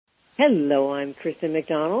Hello, I'm Kristen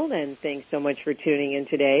McDonald, and thanks so much for tuning in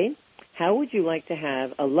today. How would you like to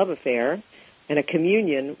have a love affair and a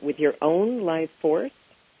communion with your own life force?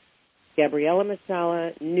 Gabriella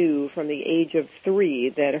Masala knew from the age of 3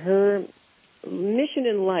 that her mission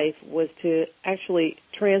in life was to actually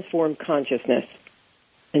transform consciousness.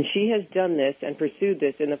 And she has done this and pursued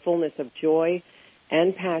this in the fullness of joy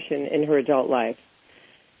and passion in her adult life.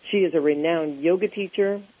 She is a renowned yoga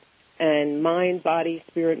teacher and mind, body,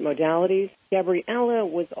 spirit modalities. Gabriella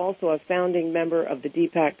was also a founding member of the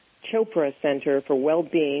Deepak Chopra Center for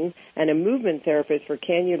Well-Being and a movement therapist for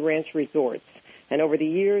Canyon Ranch Resorts. And over the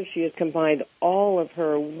years, she has combined all of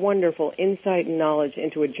her wonderful insight and knowledge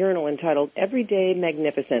into a journal entitled Everyday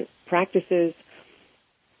Magnificent Practices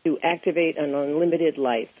to Activate an Unlimited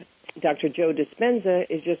Life. Dr. Joe Dispenza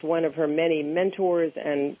is just one of her many mentors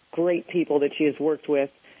and great people that she has worked with,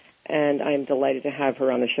 and I'm delighted to have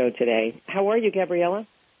her on the show today. How are you, Gabriella?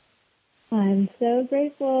 I'm so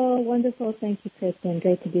grateful. Wonderful. Thank you, Kristen.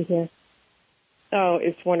 Great to be here. Oh,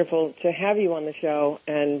 it's wonderful to have you on the show,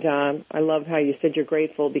 and I love how you said you're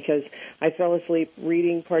grateful because I fell asleep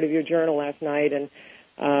reading part of your journal last night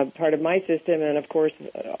and part of my system, and, of course,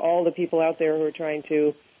 all the people out there who are trying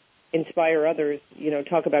to inspire others,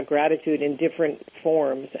 talk about gratitude in different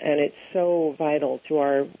forms, and it's so vital to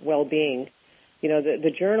our well-being.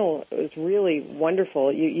 The journal is really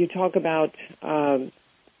wonderful. You talk about,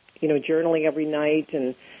 journaling every night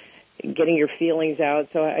and getting your feelings out.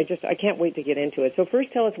 So I can't wait to get into it. So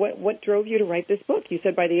first tell us what drove you to write this book. You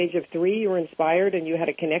said by the age of 3 you were inspired and you had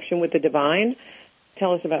a connection with the divine.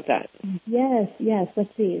 Tell us about that. Yes.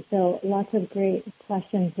 Let's see. So lots of great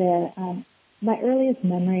questions there. My earliest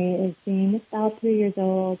memory is being about 3 years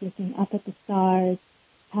old, looking up at the stars,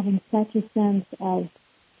 having such a sense of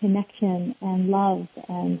connection and love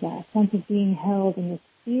and a sense of being held in this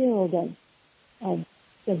field of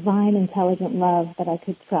divine, intelligent love that I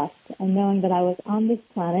could trust, and knowing that I was on this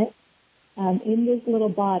planet, in this little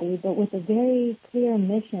body, but with a very clear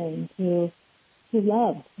mission to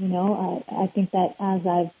love. I think that as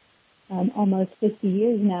I've almost 50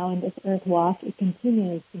 years now in this earth walk, it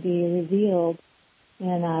continues to be revealed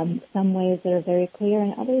in some ways that are very clear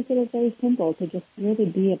and others that are very simple, to just really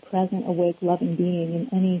be a present, awake, loving being in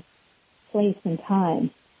any place and time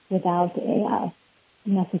without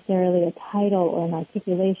necessarily a title or an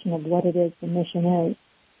articulation of what it is the mission is.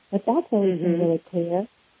 But that's always been really clear.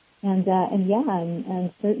 And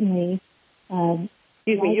certainly...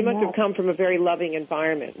 Excuse me, you must have come from a very loving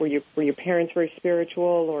environment. Were your parents very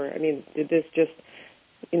spiritual, or, did this just,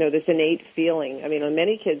 this innate feeling?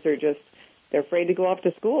 Many kids are they're afraid to go off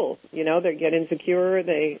to school. They get insecure.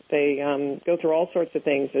 They go through all sorts of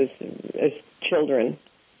things as children.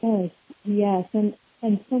 Yes, and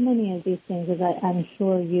so many of these things, as I'm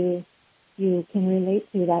sure you can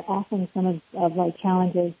relate to, that often some of our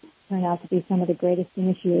challenges turn out to be some of the greatest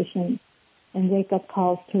initiations and wake-up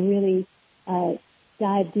calls to really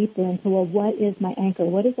dive deeper into, well, what is my anchor?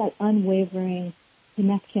 What is that unwavering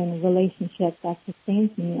connection, relationship that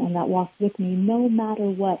sustains me and that walks with me no matter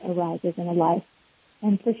what arises in a life?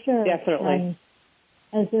 And for sure, definitely,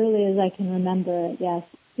 as early as I can remember, yes,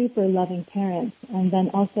 super loving parents, and then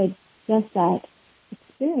also just that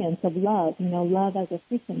experience of love, love as a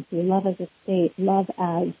frequency, love as a state, love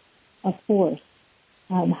as a force,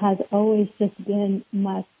 has always just been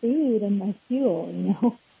my food and my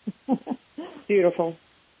fuel, Beautiful.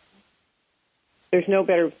 There's no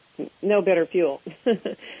better fuel.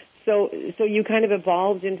 So you kind of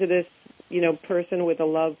evolved into this, person with a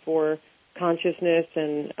love for consciousness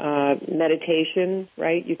and meditation,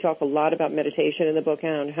 right? You talk a lot about meditation in the book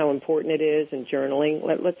and how important it is, and journaling.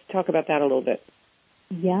 Let's talk about that a little bit.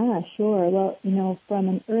 Yeah, sure. Well, from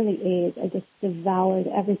an early age, I just devoured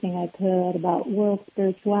everything I could about world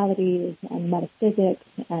spiritualities and metaphysics,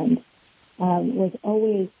 and was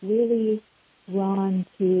always really drawn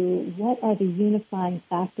to what are the unifying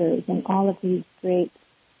factors in all of these great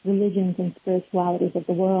religions and spiritualities of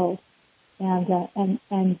the world, and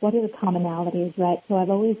what are the commonalities, right? So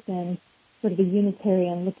I've always been sort of a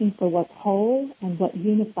Unitarian, looking for what's whole and what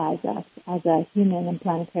unifies us as a human and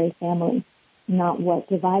planetary family, not what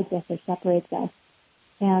divides us or separates us.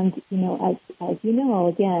 And, as you know,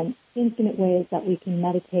 again, infinite ways that we can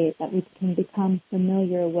meditate, that we can become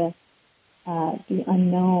familiar with the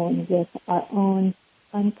unknown, with our own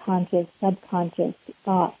unconscious, subconscious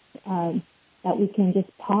thoughts, that we can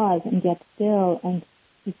just pause and get still and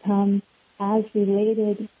become as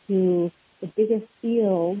related to the bigger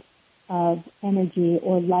field of energy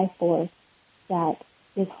or life force that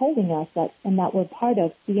is holding us, and that we're part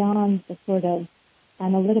of, beyond the sort of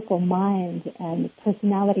analytical mind and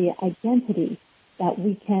personality identity that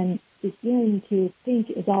we can begin to think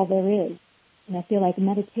is all there is. And I feel like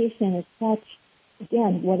meditation is such,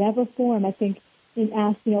 again, whatever form, I think in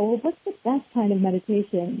asking, well, what's the best kind of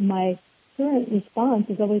meditation? My current response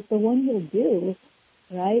is always the one you'll do,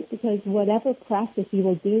 right? Because whatever practice you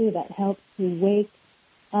will do that helps to wake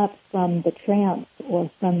up from the trance or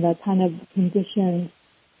from the kind of conditioned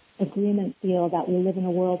agreement feel that we live in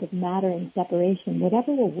a world of matter and separation,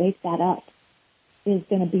 whatever will wake that up is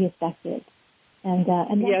going to be effective. And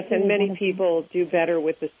yes, and many people do better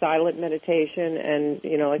with the silent meditation. And,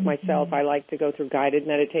 like myself, I like to go through guided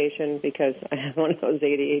meditation because I have one of those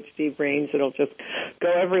ADHD brains that'll just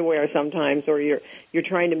go everywhere sometimes. Or you're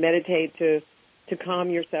trying to meditate to calm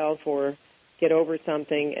yourself or get over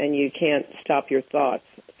something, and you can't stop your thoughts.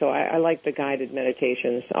 So I like the guided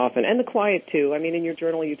meditations often, and the quiet too. I mean, in your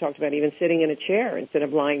journal, you talked about even sitting in a chair instead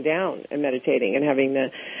of lying down and meditating, and having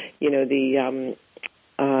the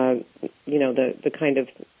kind of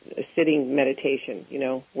sitting meditation,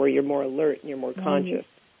 where you're more alert and you're more conscious.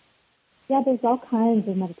 Yeah, there's all kinds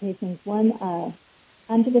of meditations. One,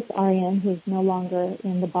 Angeles Aryan, who's no longer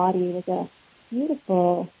in the body, was a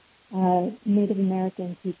beautiful Native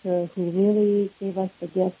American teacher who really gave us the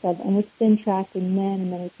gift of, and it's been tracked in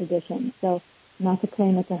many traditions. So not to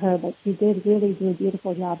claim it to her, but she did really do a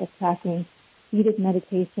beautiful job of tracking seated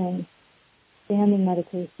meditation, standing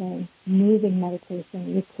meditation, moving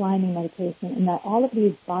meditation, reclining meditation, and that all of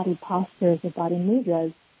these body postures or body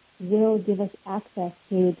mudras will give us access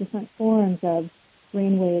to different forms of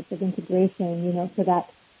brainwaves of integration, so that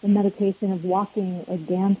the meditation of walking or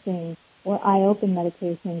dancing or eye-open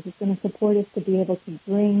meditations is going to support us to be able to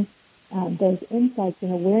bring those insights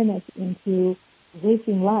and awareness into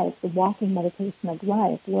waking life, the walking meditation of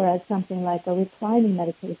life, whereas something like a reclining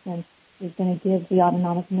meditation is going to give the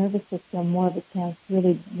autonomic nervous system more of a chance to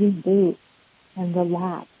really reboot and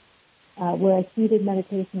relax, whereas seated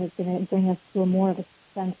meditation is going to bring us to a more of a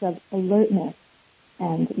sense of alertness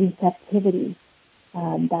and receptivity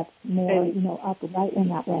that's more, upright in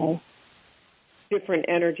that way. Different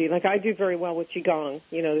energy. Like I do very well with Qigong,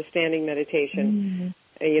 the standing meditation,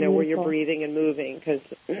 where you're breathing and moving, because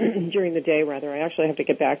during the day, I actually have to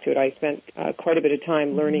get back to it. I spent quite a bit of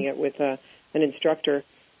time learning it with an instructor,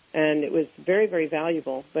 and it was very, very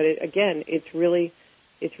valuable. But it's really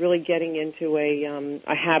getting into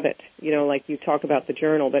a habit, like you talk about the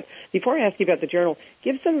journal. But before I ask you about the journal,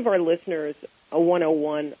 give some of our listeners a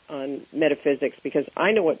 101 on metaphysics, because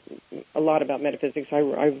I know a lot about metaphysics.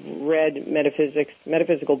 I've read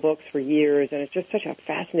metaphysical books for years, and it's just such a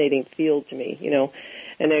fascinating field to me,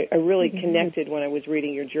 And I really connected when I was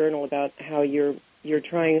reading your journal about how you're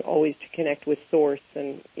trying always to connect with source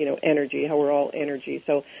and, energy, how we're all energy.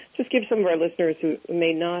 So just give some of our listeners who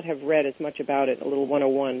may not have read as much about it a little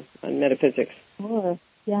 101 on metaphysics. Sure.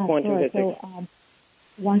 Yeah, quantum sure. physics. So,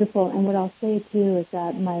 wonderful. And what I'll say, too, is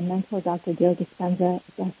that my mentor, Dr. Joe Dispenza,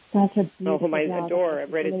 does such a beautiful whom I job. adore.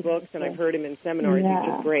 I've read his books, and I've heard him in seminars. Yeah.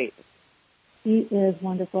 He's just great. He is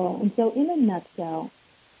wonderful. And so in a nutshell,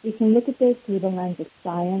 we can look at this through the lens of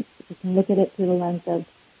science. We can look at it through the lens of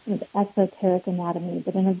esoteric anatomy.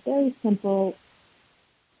 But in a very simple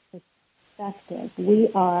perspective,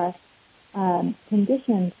 we are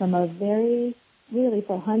conditioned from really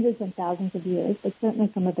for hundreds and thousands of years, but certainly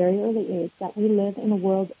from a very early age, that we live in a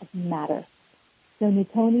world of matter. So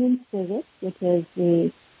Newtonian physics, which is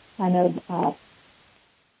the kind of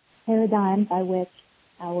paradigm by which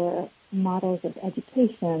our models of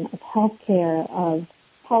education, of healthcare, of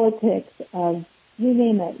politics, of you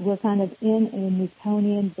name it, we're kind of in a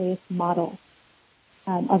Newtonian-based model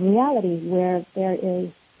of reality where there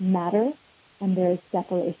is matter and there is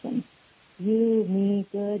separation. You, me,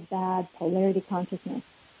 good, bad, polarity consciousness,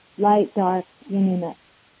 light, dark, you name it.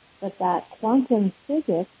 But that quantum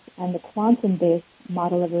physics and the quantum-based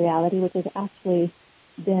model of reality, which has actually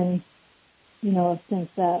been,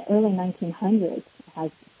 since the early 1900s,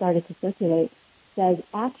 has started to circulate, says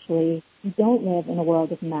actually you don't live in a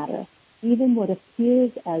world of matter. Even what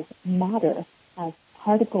appears as matter, as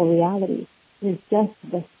particle reality, is just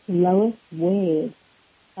the slowest waves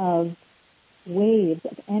of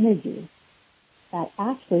energy. That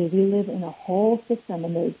actually we live in a whole system,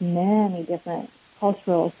 and there's many different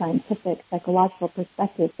cultural, scientific, psychological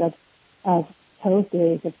perspectives of toe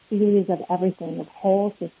theories, of theories of everything, of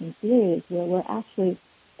whole system theories, where we're actually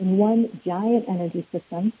in one giant energy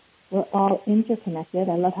system. We're all interconnected.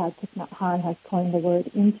 I love how Thich Nhat Hanh has coined the word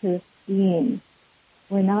interbeing.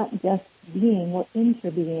 We're not just being, we're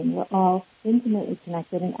interbeing. We're all intimately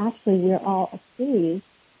connected, and actually we're all a series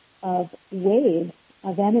of waves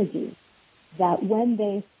of energy that when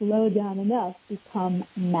they slow down enough become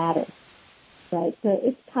matter. Right. So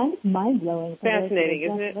it's kind of mind-blowing. Fascinating,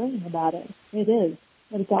 isn't it? Learning about it. It is.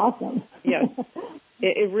 It's awesome. Yes.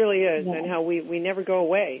 It really is, yeah. and how we never go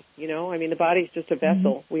away, you know? I mean, the body's just a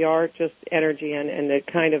vessel. We are just energy, and the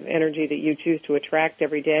kind of energy that you choose to attract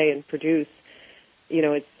every day and produce, you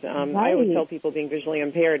know, it's, right. I always tell people being visually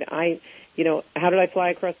impaired, you know, how did I fly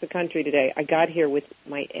across the country today? I got here with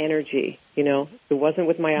my energy, you know? It wasn't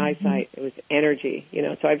with my eyesight. It was energy, you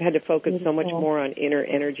know? So I've had to focus so much more on inner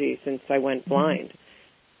energy since I went blind.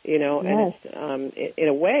 You know, yes. and it's, in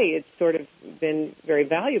a way, it's sort of been very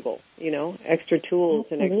valuable, you know, extra tools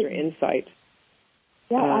Absolutely. and extra insight.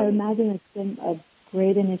 Yeah, I imagine it's been a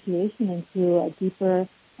great initiation into a deeper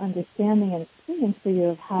understanding and experience for you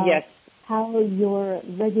of how, yes. how your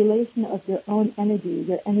regulation of your own energy,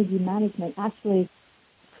 your energy management actually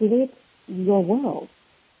creates your world.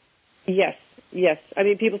 Yes. Yes. I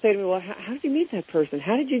mean, people say to me, well, how did you meet that person?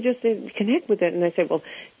 How did you just connect with it? And I say, well,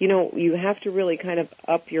 you know, you have to really kind of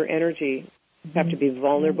up your energy. You have to be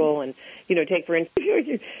vulnerable and, you know, take, for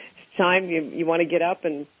instance, time you want to get up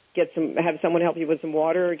and have someone help you with some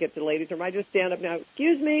water or get the ladies' room. I just stand up now,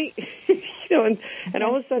 excuse me, you know, and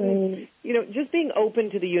all of a sudden, you know, just being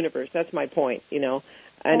open to the universe. That's my point, you know.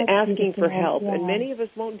 And that's asking for help. Yeah. And many of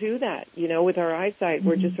us won't do that, you know, with our eyesight.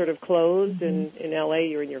 We're just sort of closed, and in L.A.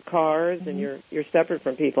 you're in your cars, and you're separate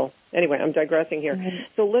from people. Anyway, I'm digressing here.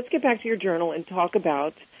 So let's get back to your journal and talk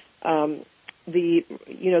about the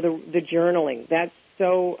journaling. That's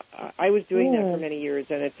so, I was doing that for many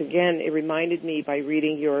years, and it reminded me by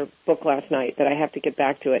reading your book last night that I have to get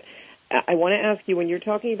back to it. I want to ask you, when you're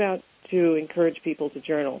talking about to encourage people to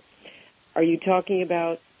journal, are you talking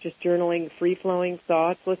about just journaling free-flowing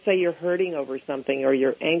thoughts? Let's say you're hurting over something or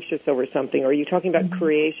you're anxious over something. Or are you talking about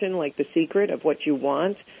creation, like the secret of what you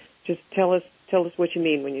want? Just tell us what you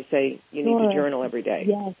mean when you say you need to journal every day.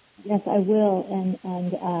 Yes, I will.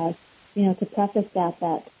 And you know, to preface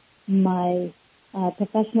that my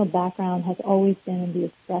professional background has always been in the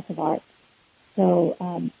expressive arts.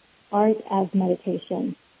 So art as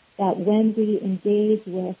meditation, that when we engage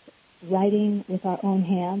with writing with our own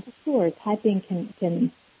hands, sure, typing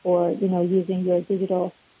can or, you know, using your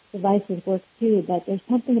digital devices works too, but there's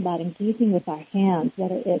something about engaging with our hands,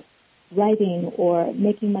 whether it's writing or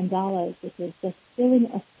making mandalas, which is just filling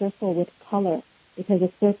a circle with color, because a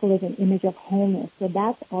circle is an image of wholeness. So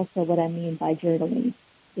that's also what I mean by journaling.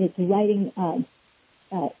 It's writing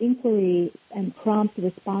inquiry and prompt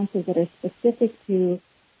responses that are specific to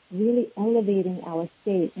really elevating our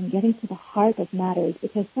state and getting to the heart of matters,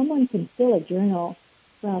 because someone can fill a journal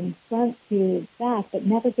from front to back, but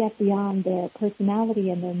never get beyond their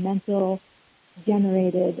personality and their mental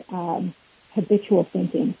generated habitual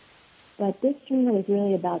thinking. But this journal is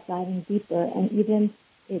really about diving deeper, and even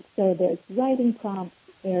so there's writing prompts,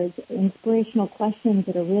 there's inspirational questions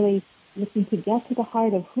that are really looking to get to the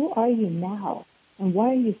heart of who are you now, and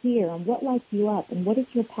why are you here, and what lights you up, and what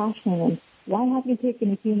is your passion, and why have you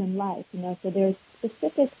taken a human life? You know, so there's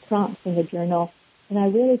specific prompts in the journal. And I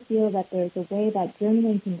really feel that there's a way that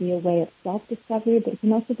journaling can be a way of self-discovery, but it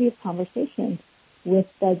can also be a conversation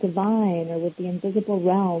with the divine or with the invisible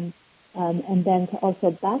realm. And then to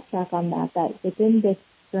also backtrack on that within this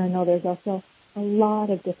journal, there's also a lot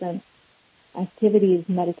of different activities,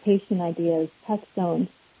 meditation ideas, touchstones,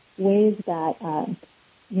 ways that,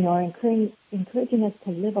 you know, are encouraging us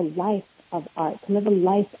to live a life of art, to live a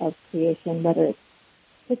life of creation, whether it's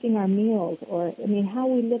cooking our meals or, I mean, how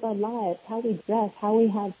we live our lives, how we dress, how we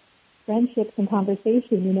have friendships and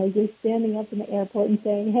conversation. You know, you're standing up in the airport and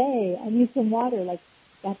saying, hey, I need some water. Like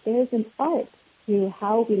that there's an art to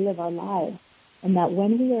how we live our lives. And that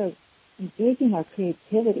when we are engaging our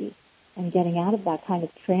creativity and getting out of that kind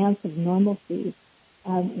of trance of normalcy,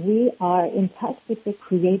 we are in touch with the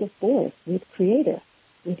creative force, with creator,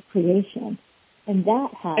 with creation. And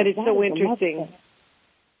that has... And it's so interesting.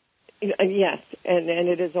 Yes, and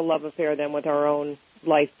it is a love affair then with our own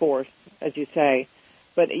life force, as you say.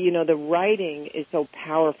 But, you know, the writing is so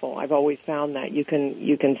powerful. I've always found that. You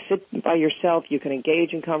can sit by yourself, you can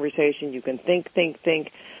engage in conversation, you can think.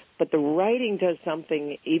 But the writing does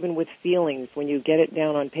something, even with feelings, when you get it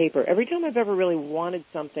down on paper. Every time I've ever really wanted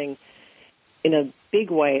something in a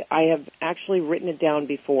big way, I have actually written it down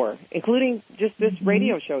before, including just this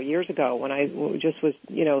radio show years ago when I just was,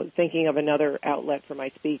 you know, thinking of another outlet for my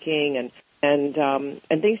speaking,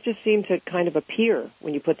 and things just seem to kind of appear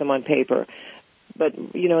when you put them on paper.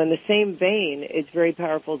 But, you know, in the same vein, it's very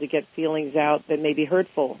powerful to get feelings out that may be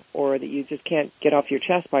hurtful or that you just can't get off your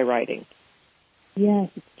chest by writing.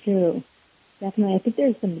 Yes, it's true. Definitely. I think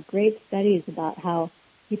there's some great studies about how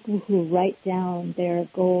people who write down their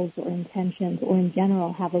goals or intentions or in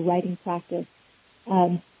general have a writing practice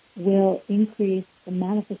will increase the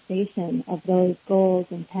manifestation of those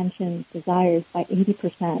goals, intentions, desires by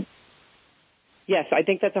 80%. Yes, I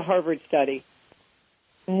think that's a Harvard study.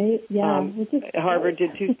 Right? Yeah. Harvard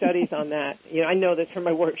did 2 studies on that. I know this from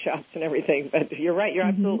my workshops and everything, but you're right. You're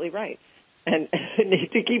absolutely right. And I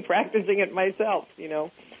need to keep practicing it myself,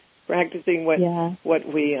 practicing what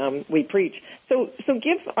we preach. So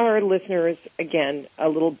give our listeners, again,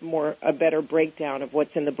 a better breakdown of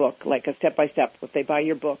what's in the book, like a step-by-step. If they buy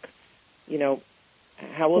your book,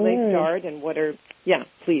 how will they start and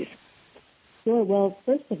please. Sure. Well,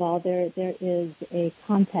 first of all, there is a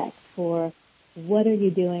context for what are you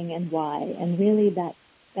doing and why, and really that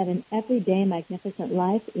an everyday magnificent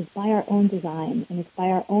life is by our own design and it's by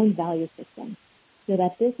our own value system. So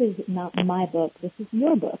that this is not my book, this is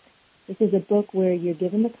your book. This is a book where you're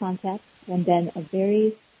given the context and then a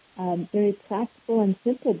very practical and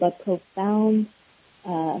simple but profound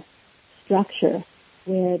structure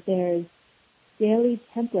where there's daily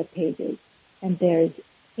template pages and there's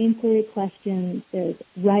inquiry questions, there's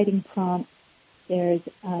writing prompts, there's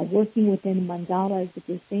working within mandalas, which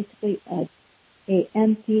is basically a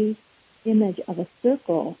empty image of a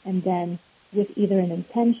circle, and then with either an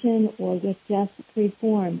intention or with just free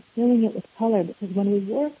form, filling it with color. Because when we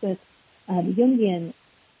work with Jungian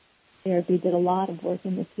therapy, did a lot of work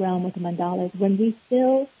in this realm with the mandalas. When we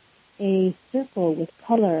fill a circle with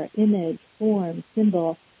color, image, form,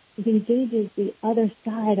 symbol, it engages the other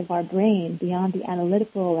side of our brain beyond the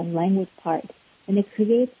analytical and language part, and it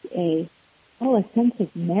creates a sense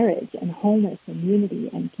of marriage and wholeness and unity,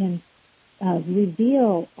 and can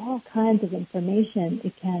reveal all kinds of information.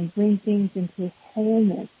 It can bring things into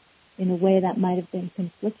wholeness in a way that might have been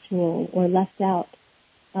conflictual or left out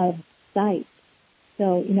of sight.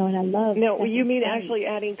 So, and I love... No, you mean actually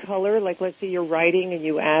adding color? Like, let's say you're writing and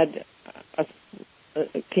you add...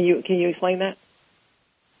 Can you explain that?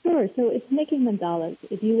 Sure. So it's making mandalas.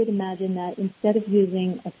 If you would imagine that instead of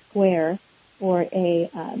using a square or a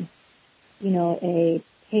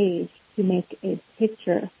page to make a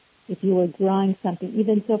picture, if you were drawing something,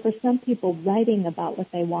 even so for some people, writing about what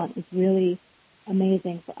they want is really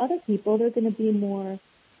amazing. For other people, they're going to be more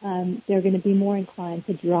inclined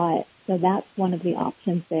to draw it. So that's one of the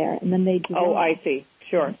options there. And then they draw. Oh, I see.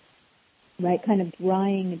 Sure. Right, kind of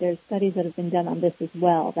drawing. There's studies that have been done on this as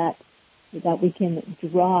well, that we can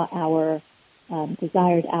draw our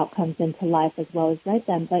desired outcomes into life as well as write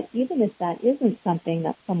them. But even if that isn't something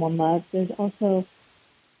that someone loves, there's also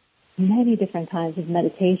many different kinds of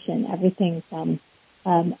meditation, everything from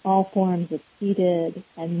all forms of seated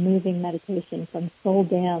and moving meditation, from soul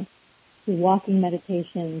dance to walking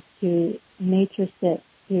meditations to nature sits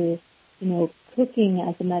to, cooking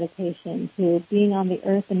as a meditation to being on the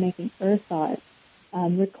earth and making earth art,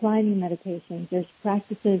 reclining meditations. There's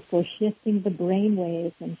practices for shifting the brain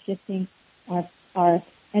waves and shifting our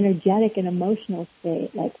energetic and emotional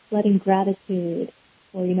state, like flooding gratitude,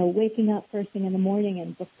 or, waking up first thing in the morning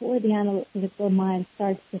and before the analytical mind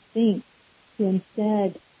starts to think, to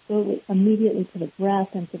instead go immediately to the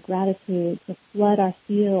breath and to gratitude, to flood our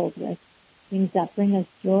field with things that bring us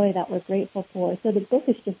joy that we're grateful for. So the book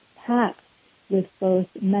is just packed with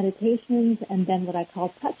both meditations and then what I call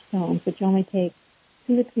touchstones, which only take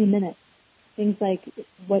 2 to 3 minutes. Things like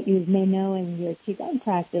what you may know in your Qigong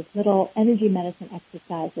practice, little energy medicine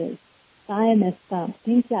exercises, thymus thump,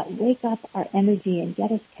 things that wake up our energy and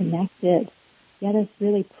get us connected, get us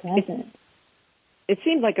really present. It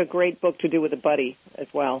seems like a great book to do with a buddy as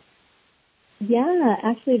well. Yeah,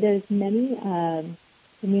 actually there's many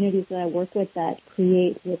communities that I work with that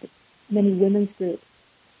create with many women's groups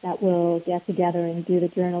that will get together and do the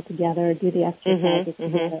journal together, do the exercises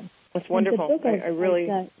together. That's wonderful. I really...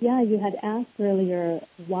 you had asked earlier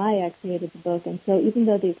why I created the book, and so even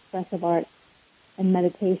though the expressive art and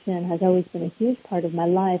meditation has always been a huge part of my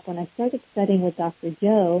life, when I started studying with Dr.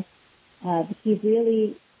 Joe, he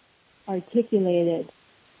really articulated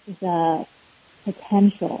the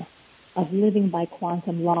potential of living by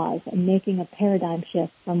quantum laws and making a paradigm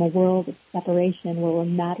shift from a world of separation where we're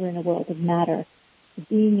matter in a world of matter to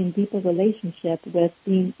being in deeper relationship with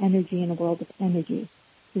being energy in a world of energy,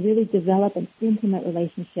 to really develop an intimate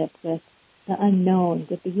relationship with the unknown,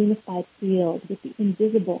 with the unified field, with the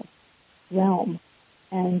invisible realm.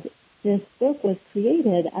 And this book was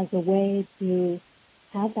created as a way to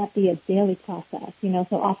have that be a daily process.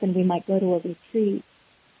 So often we might go to a retreat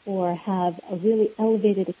or have a really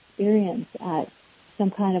elevated experience at some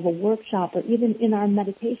kind of a workshop or even in our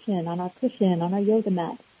meditation, on our cushion, on our yoga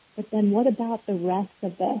mat. But then what about the rest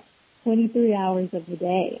of the 23 hours of the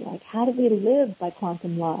day? Like, how do we live by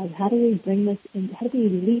quantum laws? How do we bring this in? How do we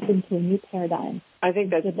leap into a new paradigm? I think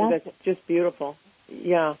that's just beautiful.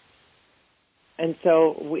 Yeah. And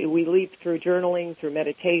so we leap through journaling, through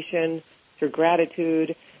meditation, through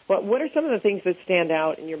gratitude. What are some of the things that stand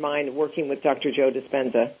out in your mind working with Dr. Joe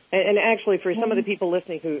Dispenza? And actually, for some of the people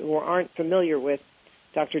listening who aren't familiar with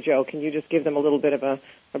Dr. Joe, can you just give them a little bit of a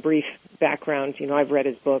brief background? You know, I've read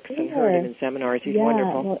his books and heard him in seminars. He's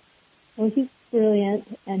wonderful. Well, he's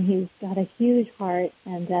brilliant, and he's got a huge heart,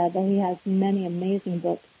 and then he has many amazing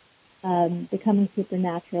books. Becoming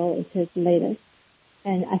Supernatural is his latest.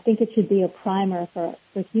 And I think it should be a primer for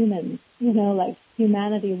humans, you know, like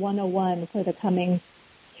Humanity 101 for the coming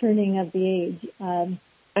turning of the age. I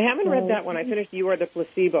haven't read that one. I finished You Are the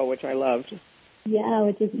Placebo, which I loved.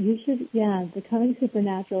 Yeah, Becoming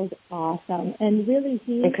Supernatural is awesome. And really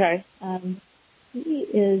he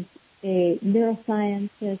is a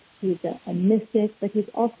neuroscientist, he's a mystic, but he's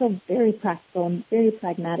also very practical and very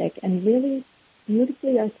pragmatic and really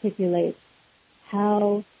beautifully articulates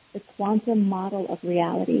how the quantum model of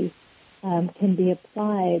reality can be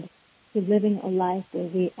applied to living a life where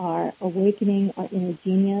we are awakening our inner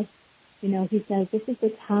genius. You know, he says this is the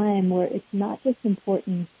time where it's not just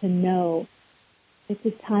important to know, it's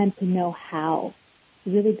a time to know how,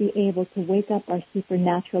 to really be able to wake up our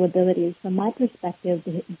supernatural abilities. From my perspective,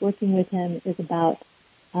 working with him is about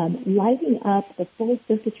lighting up the full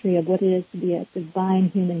circuitry of what it is to be a divine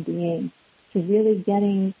human being, to really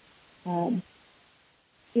getting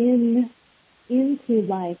into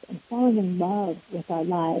life and falling in love with our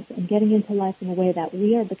lives and getting into life in a way that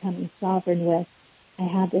we are becoming sovereign with. I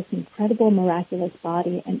have this incredible, miraculous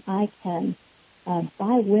body, and I can, by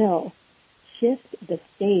will, shift the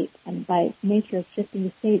state, and by nature of shifting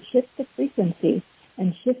the state, shift the frequency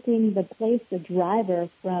and shifting the place, the driver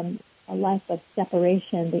from a life of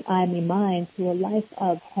separation, the I, me, mine, to a life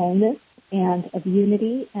of wholeness and of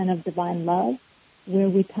unity and of divine love, where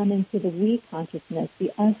we come into the we consciousness,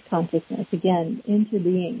 the us consciousness, again, into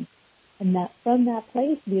being. And that from that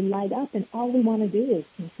place we light up, and all we want to do is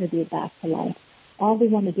contribute back to life. All we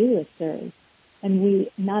want to do is serve. And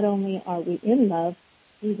we, not only are we in love,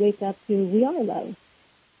 we wake up to we are love.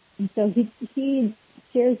 And so he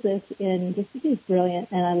shares this in just, he's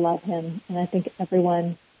brilliant, and I love him. And I think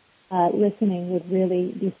everyone listening would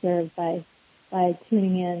really be served by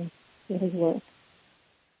tuning in to his work.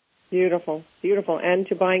 Beautiful, beautiful. And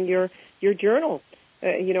to buying your journal.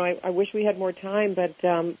 I wish we had more time, but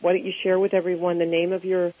why don't you share with everyone the name of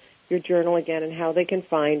your journal again and how they can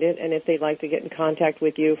find it, and if they'd like to get in contact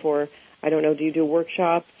with you for, I don't know, do you do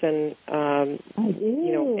workshops and, I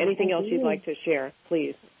do. Anything else you'd like to share,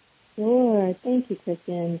 please? Sure. Thank you,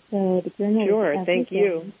 Kristen. So the journal Sure. Thank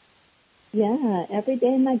you. Yeah.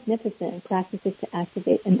 Everyday Magnificent, practices to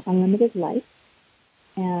activate an unlimited life.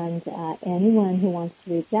 And anyone who wants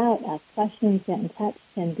to reach out, ask questions, get in touch,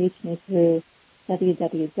 can reach me through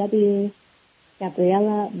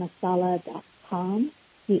www.GabrielaMasala.com,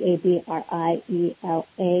 Gabriela,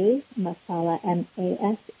 Masala,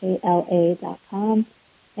 MASALA.com.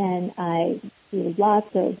 And I do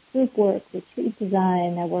lots of group work, retreat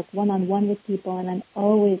design. I work one-on-one with people, and I'm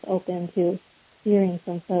always open to hearing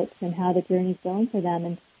from folks and how the journey's going for them.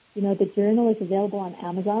 And, you know, the journal is available on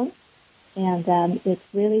Amazon. And it's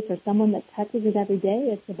really, for someone that touches it every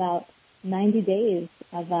day, it's about 90 days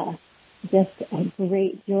of just a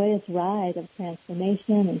great, joyous ride of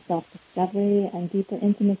transformation and self-discovery and deeper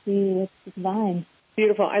intimacy with the divine.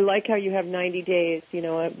 Beautiful. I like how you have 90 days,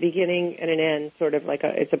 a beginning and an end, sort of like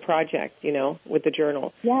it's a project, with the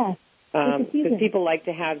journal. Yes. Because people like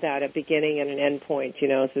to have that, a beginning and an end point,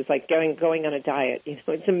 so it's like going on a diet,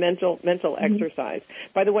 it's a mental exercise.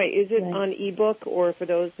 By the way, is it on ebook, or for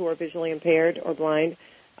those who are visually impaired or blind,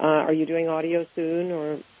 are you doing audio soon,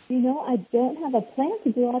 or? I don't have a plan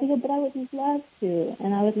to do audio, but I would love to,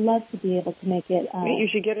 and I would love to be able to make it. You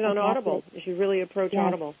should get it on Audible. You should really approach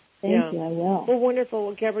Audible. Thank you, I will. Well, wonderful.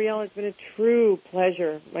 Well, Gabriela, it's been a true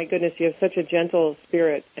pleasure. My goodness, you have such a gentle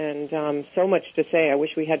spirit and so much to say. I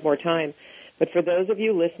wish we had more time. But for those of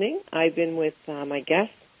you listening, I've been with my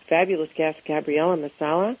guest, fabulous guest, Gabriela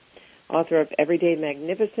Masala, author of Everyday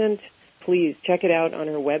Magnificent. Please check it out on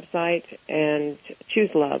her website and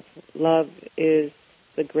choose love. Love is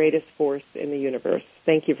the greatest force in the universe.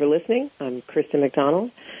 Thank you for listening. I'm Kristen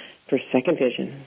McDonald for Second Vision.